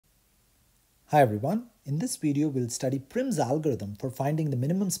Hi everyone, in this video we'll study Prim's algorithm for finding the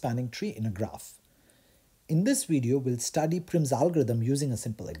minimum spanning tree in a graph. In this video we'll study Prim's algorithm using a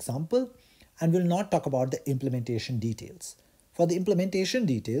simple example and we'll not talk about the implementation details. For the implementation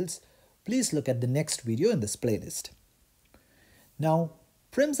details, please look at the next video in this playlist. Now,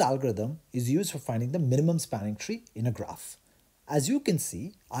 Prim's algorithm is used for finding the minimum spanning tree in a graph. As you can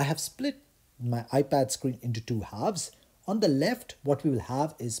see, I have split my iPad screen into two halves. On the left, what we will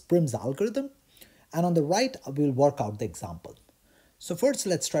have is Prim's algorithm, and on the right, we will work out the example. So first,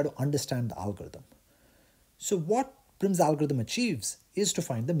 let's try to understand the algorithm. So what Prim's algorithm achieves is to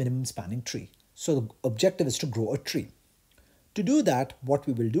find the minimum spanning tree. So the objective is to grow a tree. To do that, what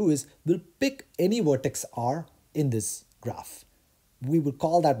we will do is we'll pick any vertex R in this graph. We will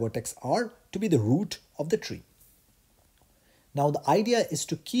call that vertex R to be the root of the tree. Now the idea is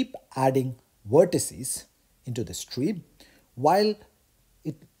to keep adding vertices into this tree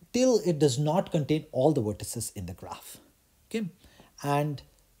till it does not contain all the vertices in the graph. Okay, and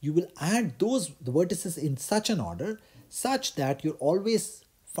you will add the vertices in such an order such that you're always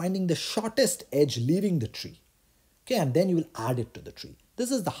finding the shortest edge leaving the tree. Okay, and then you will add it to the tree. This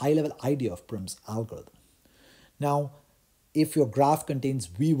is the high-level idea of Prim's algorithm. Now, if your graph contains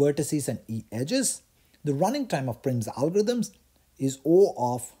V vertices and E edges, the running time of Prim's algorithms is O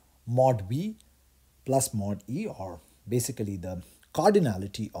of mod V plus mod E, or basically the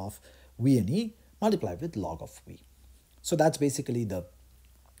cardinality of V and E multiplied with log of V. So that's basically the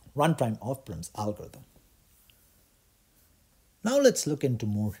runtime of Prim's algorithm. Now let's look into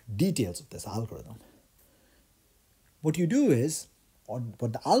more details of this algorithm. What you do is, or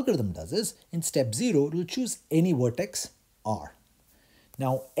what the algorithm does is, in step 0, it will choose any vertex R.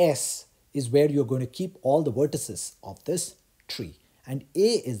 Now S is where you're going to keep all the vertices of this tree, and A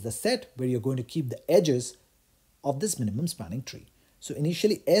is the set where you're going to keep the edges of this minimum spanning tree. So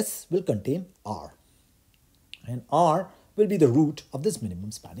initially S will contain R, and R will be the root of this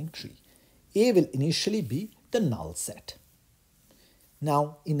minimum spanning tree. A will initially be the null set.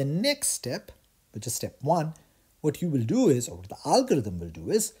 Now in the next step, which is step 1, what you will do is, or what the algorithm will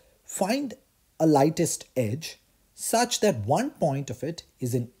do is, find a lightest edge such that one point of it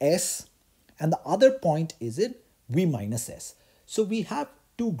is in S and the other point is in V minus S. So we have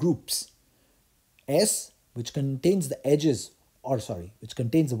two groups, S, which contains the which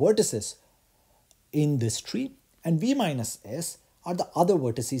contains the vertices in this tree, and V minus S are the other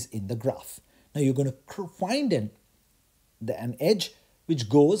vertices in the graph. Now you're going to find an edge which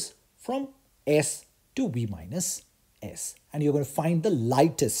goes from S to V minus S, and you're going to find the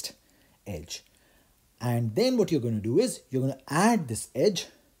lightest edge. And then what you're going to do is you're going to add this edge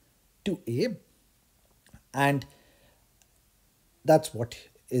to A, and that's what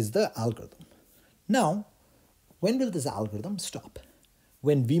is the algorithm. Now, when will this algorithm stop?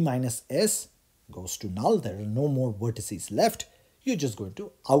 When V minus S goes to null, there are no more vertices left, you're just going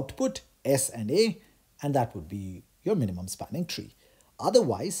to output S and A, and that would be your minimum spanning tree.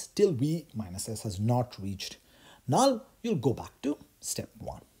 Otherwise, till V minus S has not reached null, you'll go back to step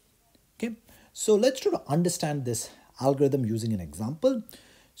 1. Okay, so let's try to understand this algorithm using an example.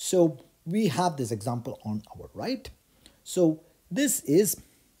 So we have this example on our right. So this is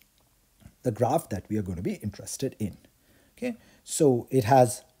the graph that we are going to be interested in. Okay, so it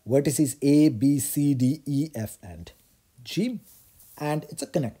has vertices A, B, C, D, E, F, and G, and it's a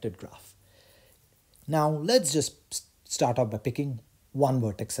connected graph. Now let's just start off by picking one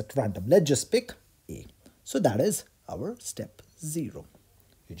vertex at random. Let's just pick A. So that is our step 0.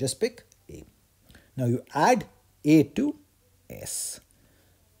 You just pick A. Now you add A to S.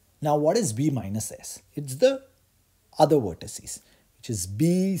 Now what is V minus S? It's the other vertices, which is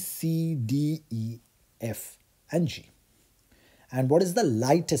B, C, D, E, F, and G. And what is the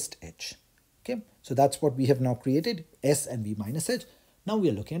lightest edge? Okay, so that's what we have now created, S and V minus edge. Now we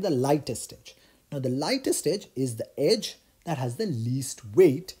are looking at the lightest edge. Now the lightest edge is the edge that has the least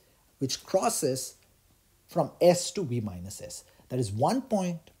weight, which crosses from S to V minus S. That is, one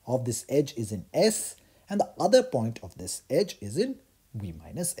point of this edge is in S and the other point of this edge is in V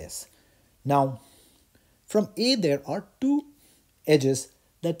minus S. Now from A there are two edges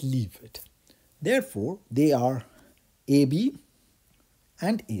that leave it. Therefore, they are AB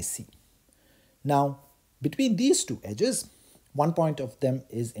and AC. Now, between these two edges, one point of them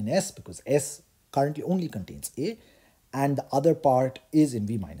is in S because S currently only contains A, and the other part is in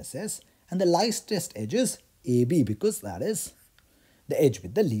V minus S, and the lightest edge is AB because that is the edge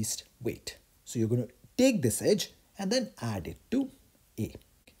with the least weight. So you're going to take this edge and then add it to A.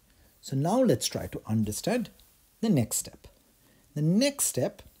 So now let's try to understand the next step. The next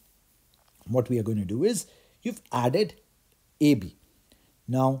step, what we are going to do is, you've added AB.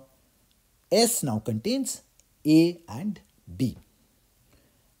 Now, S now contains A and B,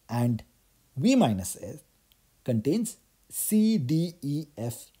 and V minus S contains C, D, E,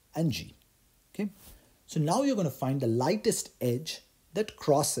 F, and G. Okay, so now you're going to find the lightest edge that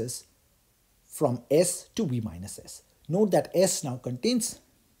crosses from S to V minus S. Note that S now contains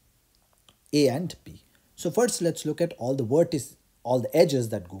A and B. So first let's look at all the edges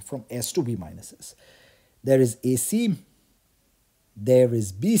that go from S to V minus S. There is AC, there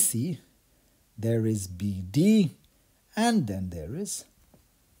is BC, there is BD, and then there is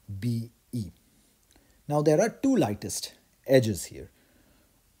BE. Now there are two lightest edges here,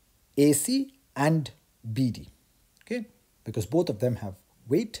 AC and BD, okay, because both of them have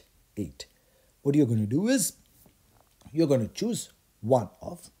weight 8. What you're going to do is you're going to choose one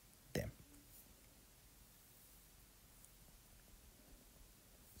of them.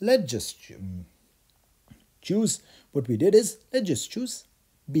 Let's just choose, what we did is, let's just choose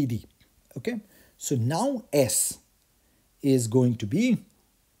BD, okay. So now S is going to be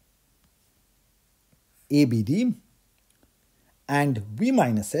ABD, and V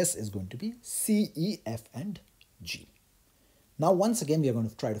minus S is going to be C, E, F, and G. Now once again we are going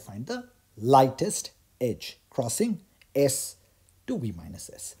to try to find the lightest edge crossing S to V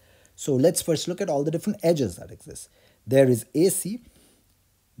minus S. So let's first look at all the different edges that exist. There is AC,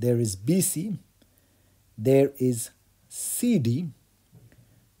 there is BC, there is CD,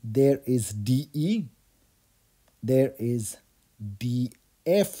 there is DE, there is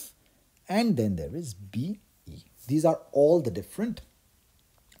DF, and then there is BE. These are all the different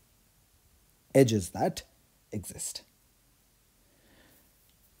edges that exist.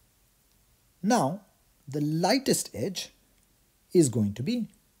 Now, the lightest edge is going to be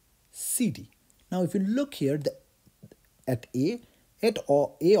CD. Now, if you look here at A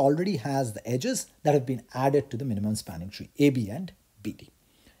already has the edges that have been added to the minimum spanning tree, AB and BD.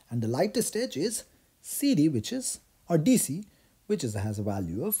 And the lightest edge is CD, or DC, which has a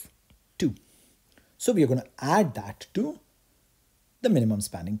value of 2. So we are going to add that to the minimum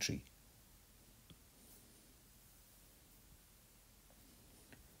spanning tree.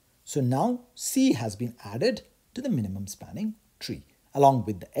 So now C has been added to the minimum spanning tree along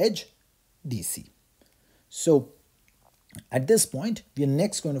with the edge DC. So at this point, we are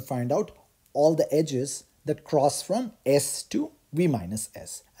next going to find out all the edges that cross from S to V minus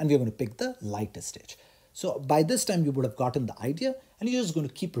S, and we are going to pick the lightest edge. So by this time you would have gotten the idea, and you're just going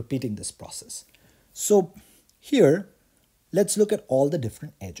to keep repeating this process. So here, let's look at all the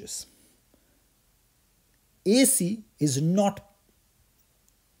different edges. AC cannot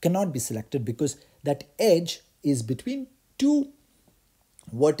be selected because that edge is between two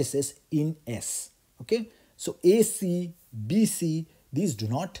vertices in S. Okay, so AC, BC,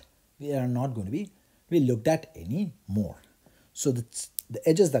 we are not going to be looked at anymore. So the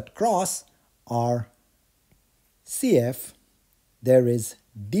edges that cross are CF, there is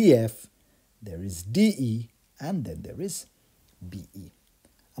DF, there is DE, and then there is BE.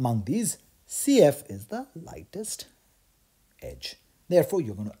 Among these, CF is the lightest edge. Therefore,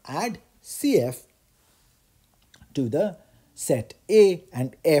 you're going to add CF to the set A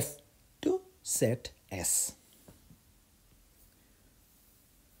and F to set S.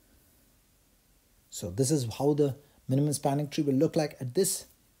 So this is how the minimum spanning tree will look like at this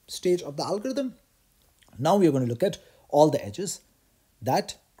stage of the algorithm. Now we are going to look at all the edges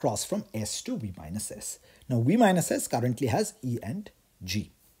that cross from S to V minus S. Now V minus S currently has E and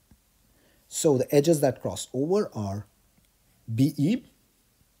G. So the edges that cross over are BE,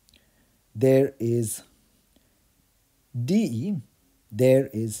 there is DE, there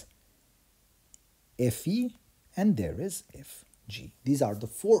is FE, and there is FG. These are the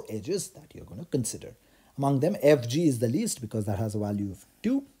 4 edges that you're going to consider. Among them, FG is the least because that has a value of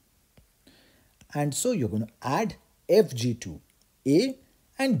 2. And so you're going to add FG to A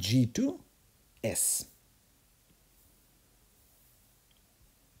and G to S.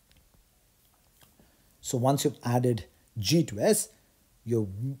 So once you've added G to S, your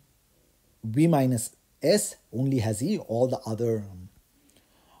V minus S only has E. All the other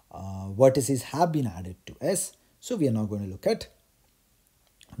vertices have been added to S. So we are now going to look at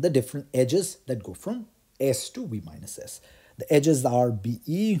the different edges that go from S to V minus S. The edges are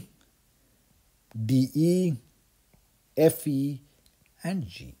BE, DE, FE, and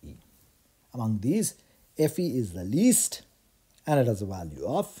GE. Among these, FE is the least and it has a value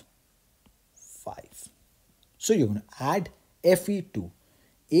of 5. So you're going to add FE to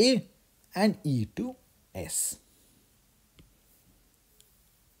A and E to S.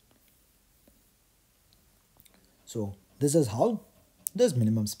 So this is how this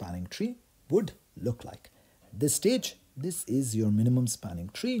minimum spanning tree would look like. At this stage, this is your minimum spanning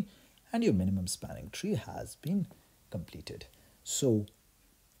tree, and your minimum spanning tree has been completed. So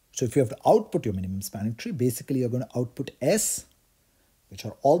if you have to output your minimum spanning tree, basically you're going to output S, which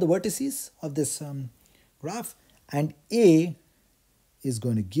are all the vertices of this graph, and A is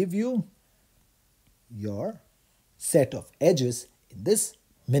going to give you your set of edges in this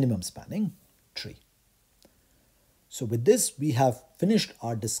minimum spanning tree. So with this, we have finished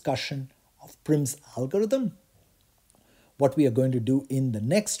our discussion of Prim's algorithm. What we are going to do in the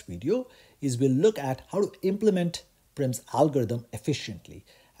next video is we'll look at how to implement Prim's algorithm efficiently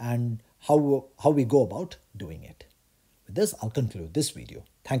and how we go about doing it. With this, I'll conclude this video.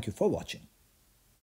 Thank you for watching.